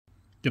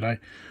G'day.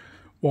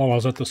 While I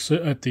was at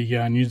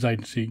the news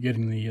agency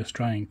getting the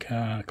Australian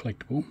car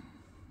collectible,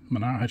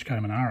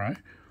 HK Monaro,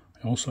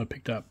 I also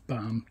picked up 2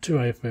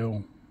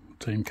 AFL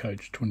Team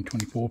Coach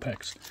 2024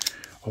 packs.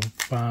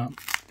 I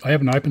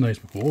haven't opened these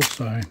before,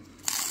 so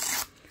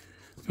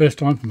first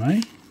time for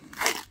me.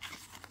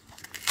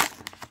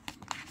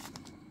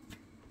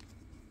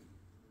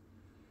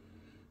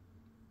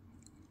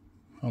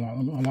 I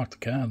like the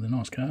card, they're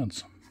nice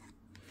cards.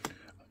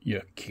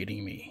 You're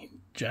kidding me.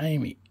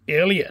 Jamie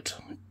Elliott,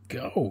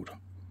 gold.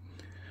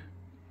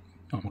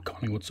 I'm a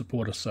Collingwood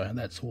supporter, so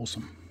that's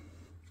awesome.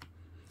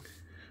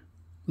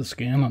 The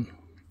Scanlon.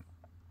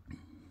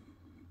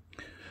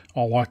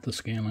 I like the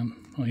Scanlon.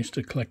 I used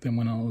to collect them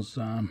when I was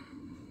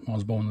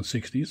born in the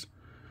 60s.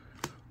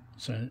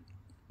 So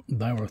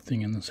they were a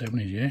thing in the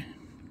 70s, yeah.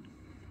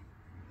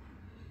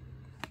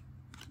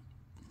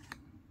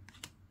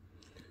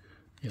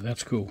 Yeah,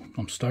 that's cool.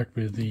 I'm stoked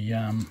with the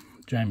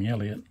Jamie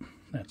Elliott.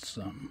 That's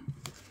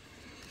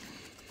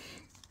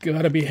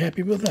gotta be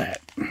happy with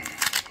that.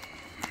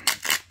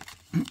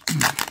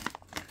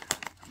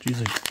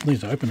 Jeez,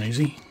 these open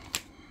easy.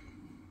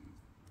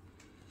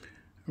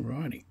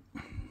 Alrighty.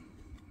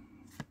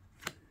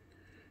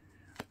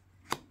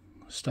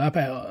 Star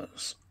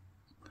Powers.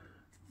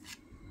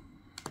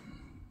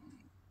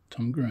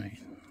 Tom Green.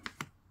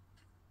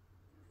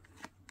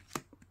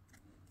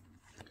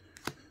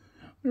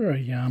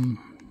 Very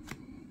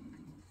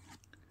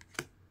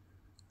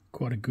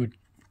quite a good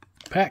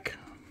pack.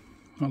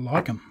 I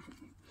like them.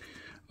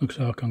 Looks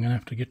like I'm going to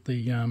have to get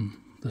the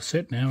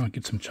set now and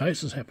get some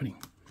chases happening.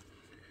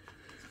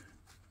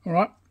 All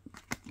right.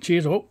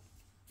 Cheers all.